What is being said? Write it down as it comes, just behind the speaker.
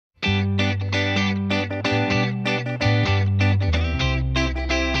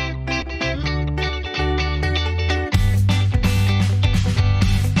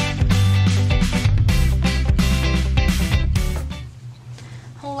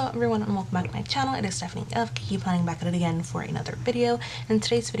Hello everyone and welcome back to my channel. It is Stephanie of Kiki Planning back at it again for another video. In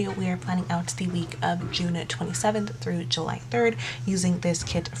today's video we are planning out the week of June 27th through July 3rd using this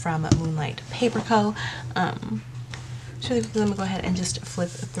kit from Moonlight Paper Co. So I'm going to go ahead and just flip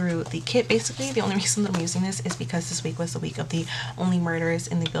through the kit. Basically, the only reason that I'm using this is because this week was the week of the Only Murders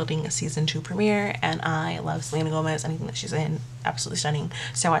in the Building season 2 premiere, and I love Selena Gomez. Anything that she's in, absolutely stunning.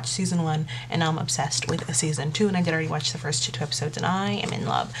 So I watched season 1, and now I'm obsessed with season 2, and I did already watch the first two episodes, and I am in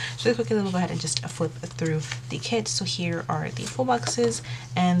love. So really quickly, I'm going to go ahead and just flip through the kit. So here are the full boxes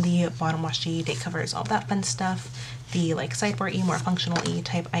and the bottom washi, date covers, all that fun stuff. The like sideboard-y, more functional-y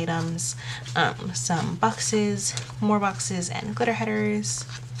type items, some boxes, more boxes, and glitter headers,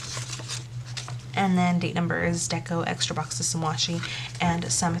 and then date numbers, deco, extra boxes, some washi, and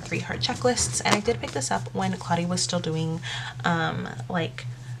some 3-heart checklists. And I did pick this up when Claudia was still doing like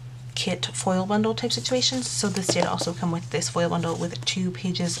kit foil bundle type situations, so this did also come with this foil bundle with 2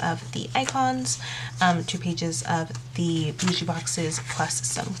 pages of the icons, 2 pages of the bougie boxes, plus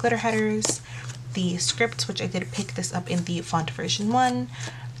some glitter headers, the scripts, which I did pick this up in the font version 1,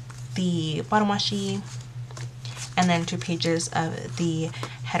 the bottom washi, and then 2 pages of the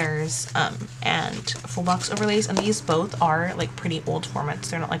headers and full box overlays. And these both are like pretty old formats.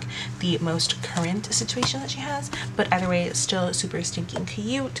 They're not like the most current situation that she has, but either way it's still super stinking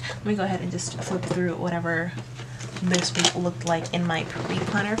cute. Let me go ahead and just flip through whatever this week looked like in my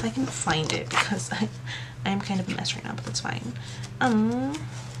pre-planner if I can find it, because I am kind of a mess right now, but that's fine.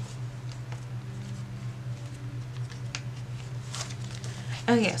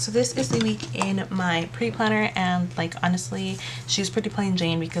 Okay, so this is the week in my pre-planner, and like honestly she's pretty plain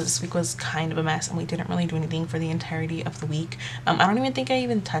Jane because this week was kind of a mess and we didn't really do anything for the entirety of the week. I don't even think I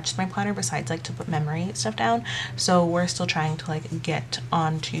even touched my planner besides like to put memory stuff down, so we're still trying to like get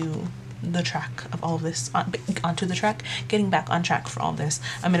onto the track of all of this, getting back on track for all of this.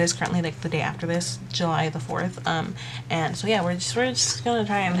 It is currently like the day after this, July the 4th, and so yeah, we're just gonna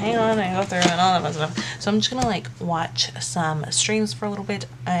try and hang on and go through and all that fun stuff. So I'm just gonna like watch some streams for a little bit,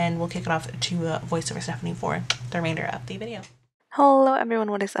 and we'll kick it off to voiceover Stephanie for the remainder of the video. Hello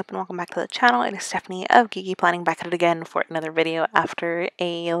everyone, what is up and welcome back to the channel. It is Stephanie of Kiki Planning back at it again for another video after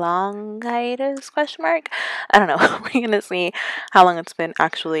a long hiatus, question mark? I don't know, we're gonna see how long it's been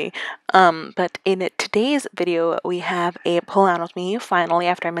actually. But in today's video we have a pull out with me finally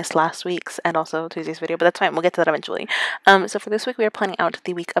after I missed last week's and also Tuesday's video, but that's fine, we'll get to that eventually. So for this week we are planning out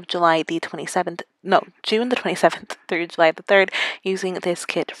the week of June the 27th through July the 3rd using this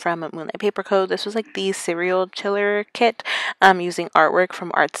kit from Moonlight Paper Co. This was like the cereal chiller kit, using artwork from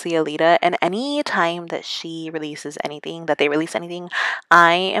Artsy Alita, and any time that they release anything,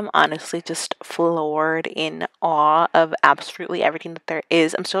 I am honestly just floored in awe of absolutely everything that there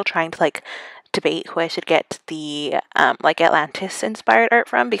is. I'm still trying to like debate who I should get the like Atlantis inspired art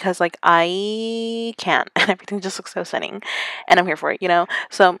from, because like I can't, and everything just looks so stunning and I'm here for it, you know.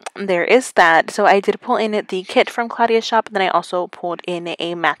 So there is that. So I did pull in the kit from Claudia's shop, and then I also pulled in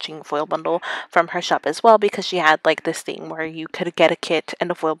a matching foil bundle from her shop as well, because she had like this thing where you could get a kit and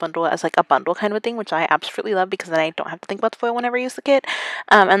a foil bundle as like a bundle kind of a thing, which I absolutely love because then I don't have to think about the foil whenever I use the kit.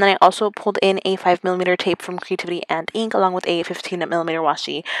 And then I also pulled in a 5mm tape from Creativity and Ink along with a 15mm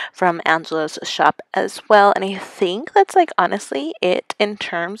washi from Angela's shop as well. And I think that's like honestly it in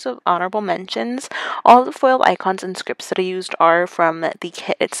terms of honorable mentions. All the foil icons and scripts that I used are from the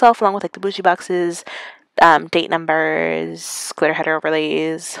kit itself, along with like the bougie boxes, date numbers, glitter header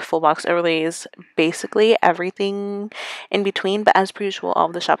overlays, full box overlays, basically everything in between. But as per usual, all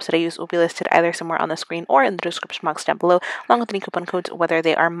of the shops that I use will be listed either somewhere on the screen or in the description box down below, along with any coupon codes, whether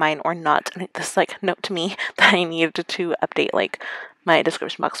they are mine or not. And this like note to me that I needed to update like my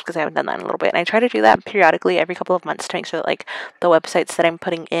description box because I haven't done that in a little bit, and I try to do that periodically every couple of months to make sure that like the websites that I'm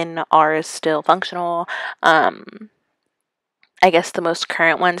putting in are still functional. I guess the most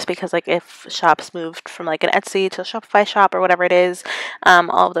current ones, because like if shops moved from like an Etsy to a Shopify shop or whatever it is,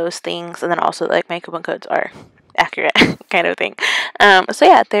 all of those things, and then also like my coupon codes are accurate kind of thing. So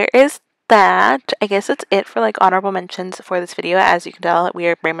yeah, there is that. I guess that's it for like honorable mentions for this video. As you can tell, we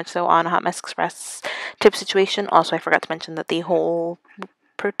are very much so on a Hot Mess Express tip situation. Also, I forgot to mention that the whole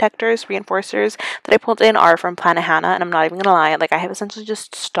reinforcers that I pulled in are from Planet Hannah, and I'm not even gonna lie, like I have essentially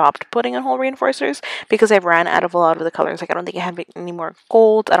just stopped putting in whole reinforcers because I've ran out of a lot of the colors. Like I don't think I have any more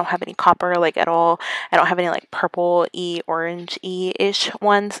gold, I don't have any copper like at all, I don't have any like purple-y, orange-y-ish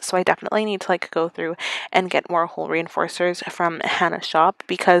ones, so I definitely need to like go through and get more whole reinforcers from Hannah's shop,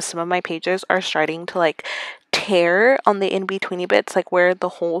 because some of my pages are starting to like tear on the in-betweeny bits, like where the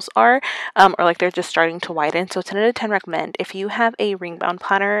holes are, or like they're just starting to widen. So 10 out of 10 recommend. If you have a ring bound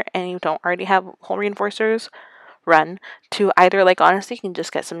planner and you don't already have hole reinforcers, run to either, like, honestly, you can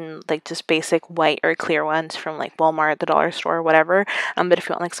just get some, like, just basic white or clear ones from, like, Walmart, the dollar store, whatever. But if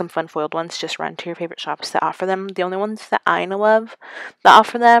you want, like, some fun foiled ones, just run to your favorite shops that offer them. The only ones that I know of that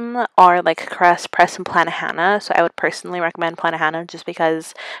offer them are, like, Crest, Press, and Planahana. So I would personally recommend Planahana just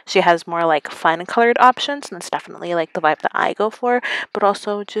because she has more, like, fun colored options, and that's definitely, like, the vibe that I go for. But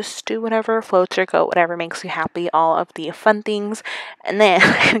also just do whatever floats your goat, whatever makes you happy, all of the fun things. And then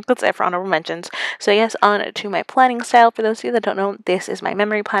I think that's it for honorable mentions. So I guess on to my planning style. For those of you that don't know, this is my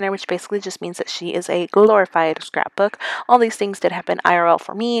memory planner, which basically just means that she is a glorified scrapbook. All these things did happen IRL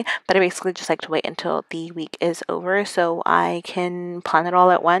for me, but I basically just like to wait until the week is over so I can plan it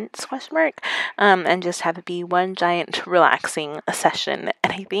all at once, question mark, and just have it be one giant relaxing session.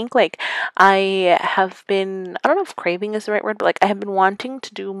 And I think, like, I have been, I don't know if craving is the right word, but, like, I have been wanting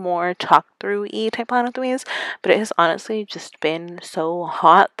to do more talk through type plan with me, but it has honestly just been so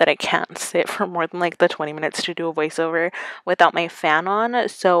hot that I can't sit for more than, like, the 20 minutes to do a voiceover without my fan on.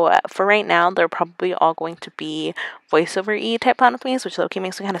 So for right now, they're probably all going to be voiceover type plan with me, which low-key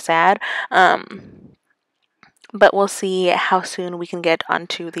makes me kind of sad. But we'll see how soon we can get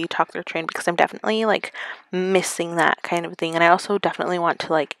onto the talk through train, because I'm definitely, like, missing that kind of thing. And I also definitely want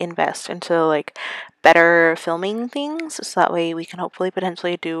to, like, invest into, like, better filming things, so that way we can hopefully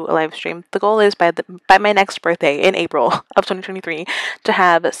potentially do a live stream. The goal is by my next birthday in April of 2023 to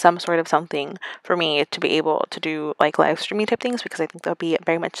have some sort of something for me to be able to do, like, live streaming type things, because I think that'll be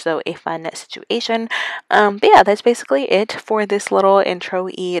very much so a fun situation. But yeah, that's basically it for this little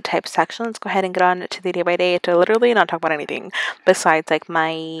intro-y type section. Let's go ahead and get on to the day by day to literally not talk about anything besides, like,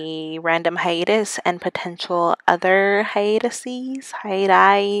 my random hiatus and potential other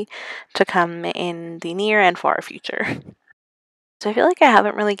hiati to come in the near and far future. So I feel like I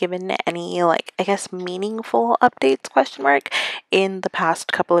haven't really given any, like, I guess, meaningful updates, question mark, in the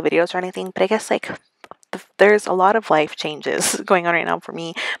past couple of videos or anything, but I guess, like, there's a lot of life changes going on right now for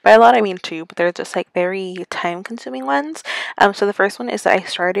me. By a lot, I mean two, but they're just, like, very time-consuming ones. So the first one is that I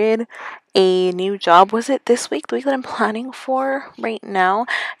started a new job. Was it this week, the week that I'm planning for right now?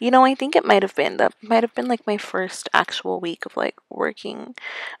 You know, I think it might have been. That might have been, like, my first actual week of, like, working.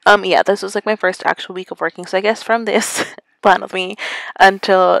 Yeah, this was, like, my first actual week of working. So I guess from this plan with me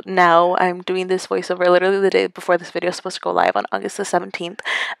until now, I'm doing this voiceover literally the day before this video is supposed to go live on August the 17th.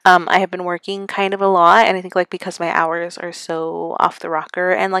 I have been working kind of a lot, and I think, like, because my hours are so off the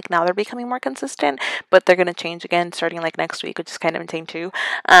rocker, and, like, now they're becoming more consistent, but they're gonna change again starting, like, next week, which is kind of insane too.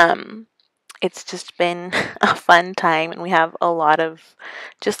 It's just been a fun time, and we have a lot of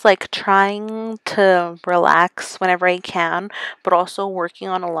just, like, trying to relax whenever I can, but also working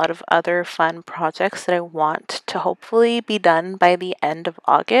on a lot of other fun projects that I want to hopefully be done by the end of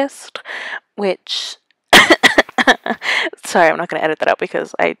August, which sorry, I'm not going to edit that out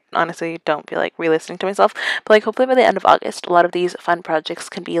because I honestly don't feel like re-listening to myself, but, like, hopefully by the end of August, a lot of these fun projects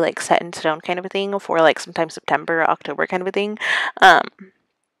can be, like, set in stone kind of a thing for, like, sometime September, October kind of a thing.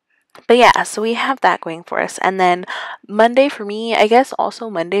 But yeah, so we have that going for us. And then Monday for me, I guess also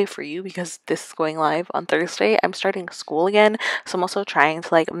Monday for you, because this is going live on Thursday, I'm starting school again. So I'm also trying to,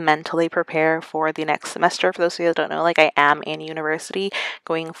 like, mentally prepare for the next semester. For those of you that don't know, like, I am in university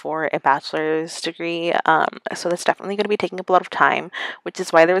going for a bachelor's degree. So that's definitely going to be taking up a lot of time, which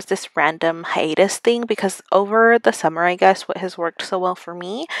is why there was this random hiatus thing, because over the summer, I guess what has worked so well for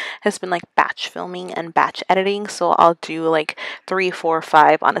me has been, like, batch filming and batch editing. So I'll do, like, 3, 4,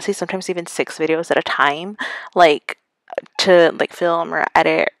 5, honestly, sometimes even 6 videos at a time, like, to, like, film or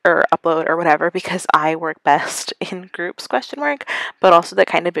edit or upload or whatever, because I work best in groups, question mark. But also that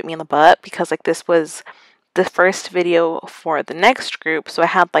kind of bit me in the butt, because, like, this was the first video for the next group, so I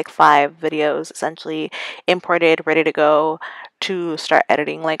had, like, 5 videos essentially imported, ready to go to start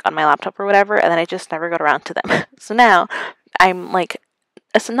editing, like, on my laptop or whatever, and then I just never got around to them. So now I'm, like,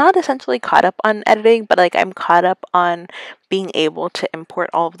 it's not essentially caught up on editing, but, like, I'm caught up on being able to import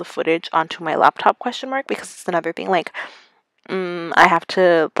all of the footage onto my laptop, question mark, because it's another thing, like, I have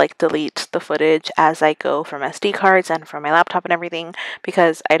to, like, delete the footage as I go from SD cards and from my laptop and everything,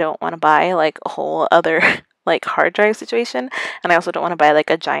 because I don't want to buy, like, a whole other like, hard drive situation, and I also don't want to buy, like,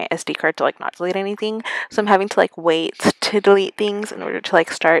 a giant SD card to, like, not delete anything, so I'm having to, like, wait to delete things in order to,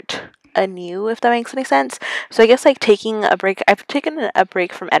 like, start anew, if that makes any sense. So I guess, like, taking a break, I've taken a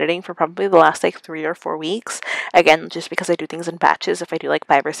break from editing for probably the last, like, 3 or 4 weeks, again, just because I do things in batches. If I do, like,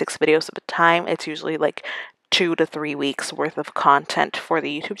 5 or 6 videos at a time, it's usually, like, 2 to 3 weeks worth of content for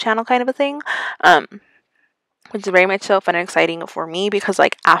the YouTube channel kind of a thing, which is very much so fun and exciting for me, because,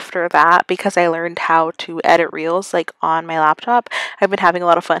 like, after that, because I learned how to edit reels, like, on my laptop, I've been having a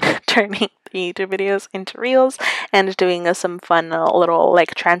lot of fun turning YouTube videos into reels and doing some fun little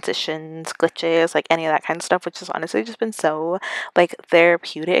like transitions, glitches, like any of that kind of stuff, which has honestly just been so like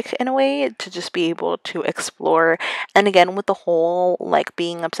therapeutic in a way to just be able to explore. And again, with the whole like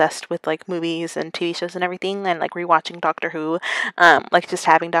being obsessed with like movies and TV shows and everything, and like rewatching Doctor Who, like just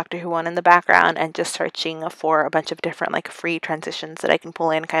having Doctor Who on in the background and just searching for a bunch of different like free transitions that I can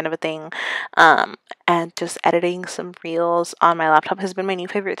pull in, kind of a thing. And just editing some reels on my laptop has been my new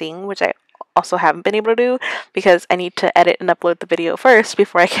favorite thing, which I also haven't been able to do because I need to edit and upload the video first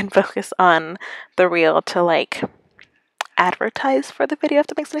before I can focus on the reel to like advertise for the video, if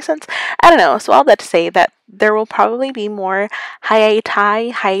that makes any sense. I don't know. So all that to say that there will probably be more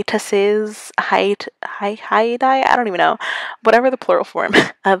hiatuses, hiati, I don't even know, whatever the plural form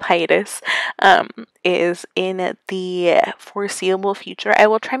of hiatus is in the foreseeable future. I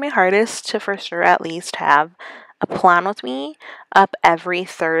will try my hardest to for sure at least have a plan with me up every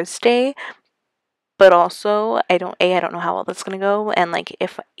Thursday. But also, I don't know how well that's gonna go, and like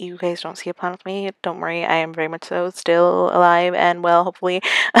if you guys don't see a plan with me, don't worry, I am very much so still alive and well, hopefully,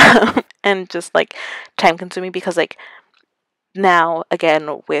 and just like time consuming because like now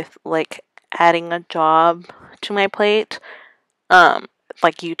again with like adding a job to my plate,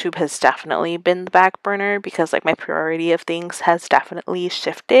 like YouTube has definitely been the back burner because like my priority of things has definitely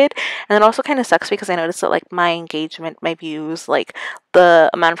shifted. And it also kind of sucks because I noticed that like my engagement, my views, like the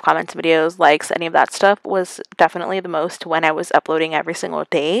amount of comments, videos, likes, any of that stuff was definitely the most when I was uploading every single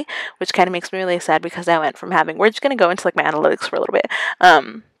day, which kind of makes me really sad because I went from having, we're just going to go into like my analytics for a little bit.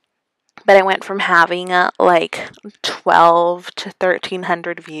 But I went from having like 12 to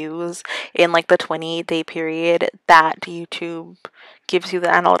 1300 views in like the 28-day period that YouTube gives you the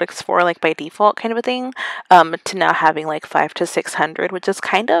analytics for, like by default kind of a thing, to now having like 500 to 600, which is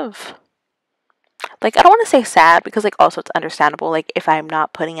kind of like, I don't want to say sad because like also it's understandable. Like if I'm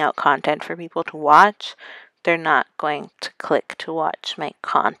not putting out content for people to watch, they're not going to click to watch my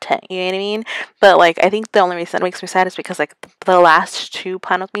content, you know what I mean? But like I think the only reason that makes me sad is because like the last two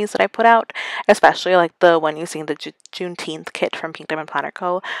plan with me's that I put out, especially like the one using the Juneteenth kit from Pink Diamond Planner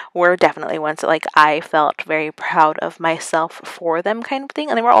Co, were definitely ones that like I felt very proud of myself for them, kind of thing.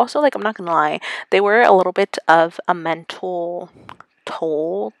 And they were also like, I'm not gonna lie, they were a little bit of a mental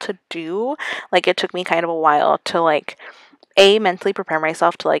toll to do. Like it took me kind of a while to like mentally prepare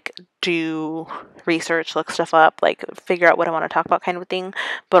myself to like do research, look stuff up, like figure out what I want to talk about, kind of a thing,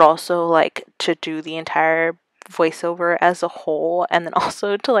 but also like to do the entire voiceover as a whole, and then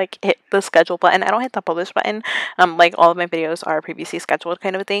also to like hit the schedule button. I don't hit the publish button. Like all of my videos are previously scheduled,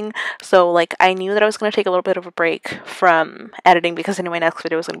 kind of a thing. So like I knew that I was going to take a little bit of a break from editing because I knew my next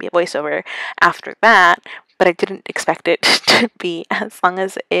video was going to be a voiceover after that, but I didn't expect it to be as long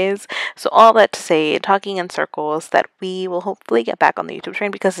as it is. So all that to say, talking in circles, that we will hopefully get back on the YouTube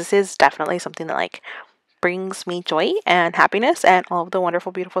train because this is definitely something that like brings me joy and happiness and all of the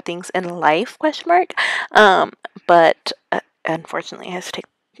wonderful, beautiful things in life, question mark. But unfortunately it has to take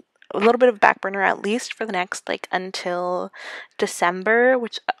a little bit of back burner at least for the next like until December,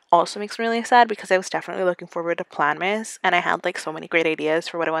 which also makes me really sad because I was definitely looking forward to Planmas and I had like so many great ideas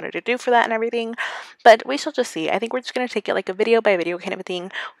for what I wanted to do for that and everything, but we shall just see. I think we're just going to take it like a video by video kind of a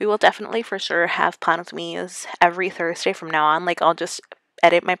thing. We will definitely for sure have Plan with Me's every Thursday from now on. Like I'll just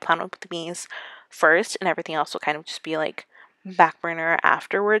edit my Plan with Me's first and everything else will kind of just be like back burner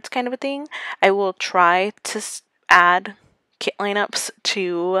afterwards, kind of a thing. I will try to add kit lineups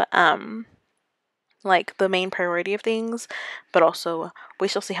to like the main priority of things, but also we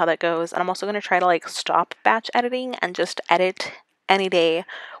shall see how that goes. And I'm also going to try to like stop batch editing and just edit any day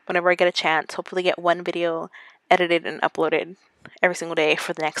whenever I get a chance. Hopefully get one video edited and uploaded every single day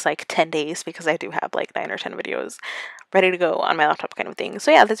for the next like 10 days because I do have like 9 or 10 videos ready to go on my laptop, kind of thing.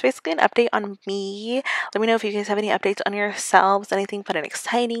 So yeah, that's basically an update on me. Let me know if you guys have any updates on yourselves, anything fun and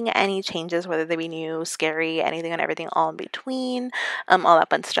exciting, any changes, whether they be new, scary, anything and everything all in between, all that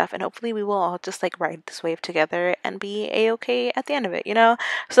fun stuff. And hopefully we will all just like ride this wave together and be a-okay at the end of it, you know?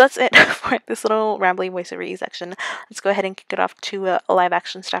 So that's it for this little rambly voiceover section. Let's go ahead and kick it off to a live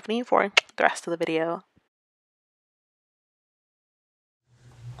action Stephanie for the rest of the video.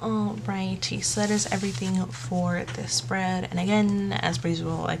 Alrighty, so that is everything for this spread. And again, as per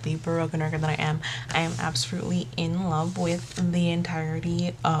usual, like the broken record that I am absolutely in love with the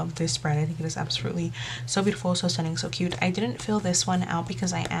entirety of this spread. I think it is absolutely so beautiful, so stunning, so cute. I didn't fill this one out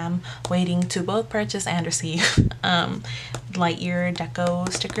because I am waiting to both purchase and receive Lightyear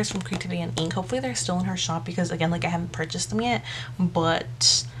Deco stickers from Creativity and Ink. Hopefully they're still in her shop because again, like I haven't purchased them yet,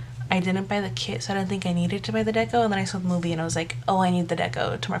 but I didn't buy the kit, so I didn't think I needed to buy the deco, and then I saw the movie and I was like, oh, I need the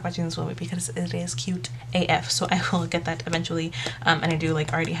deco to mark watching this movie because it is cute AF. So I will get that eventually, and I do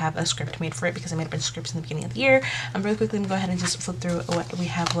like already have a script made for it because I made a bunch of scripts in the beginning of the year. Really quickly, I'm gonna go ahead and just flip through what we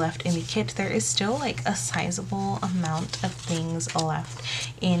have left in the kit. There is still like a sizable amount of things left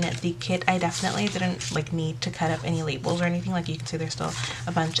in the kit. I definitely didn't like need to cut up any labels or anything. Like you can see there's still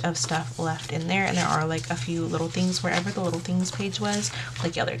a bunch of stuff left in there, and there are like a few little things wherever the little things page was.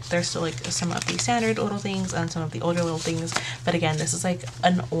 Like yeah, there's still like some of the standard little things and some of the older little things, but again, this is like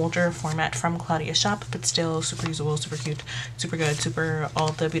an older format from Claudia's shop, but still super usable, super cute, super good, super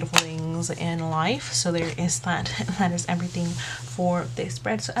all the beautiful things in life. So there is that. That is everything for this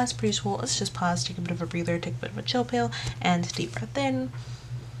spread. So as per usual, let's just pause, take a bit of a breather, take a bit of a chill pill, and deep breath in,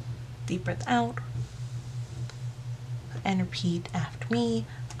 deep breath out, and repeat after me.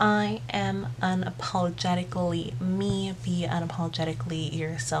 I am unapologetically me. Be unapologetically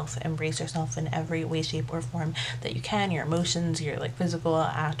yourself. Embrace yourself in every way, shape, or form that you can. Your emotions, your like physical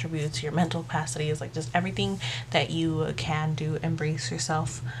attributes, your mental capacities, like just everything that you can do. Embrace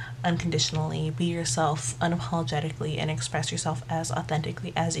yourself unconditionally. Be yourself unapologetically and express yourself as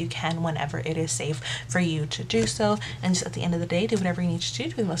authentically as you can whenever it is safe for you to do so. And just at the end of the day, do whatever you need to do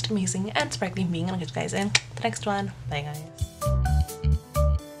to be the most amazing and sparkling being. And I'll catch you guys in the next one. Bye, guys.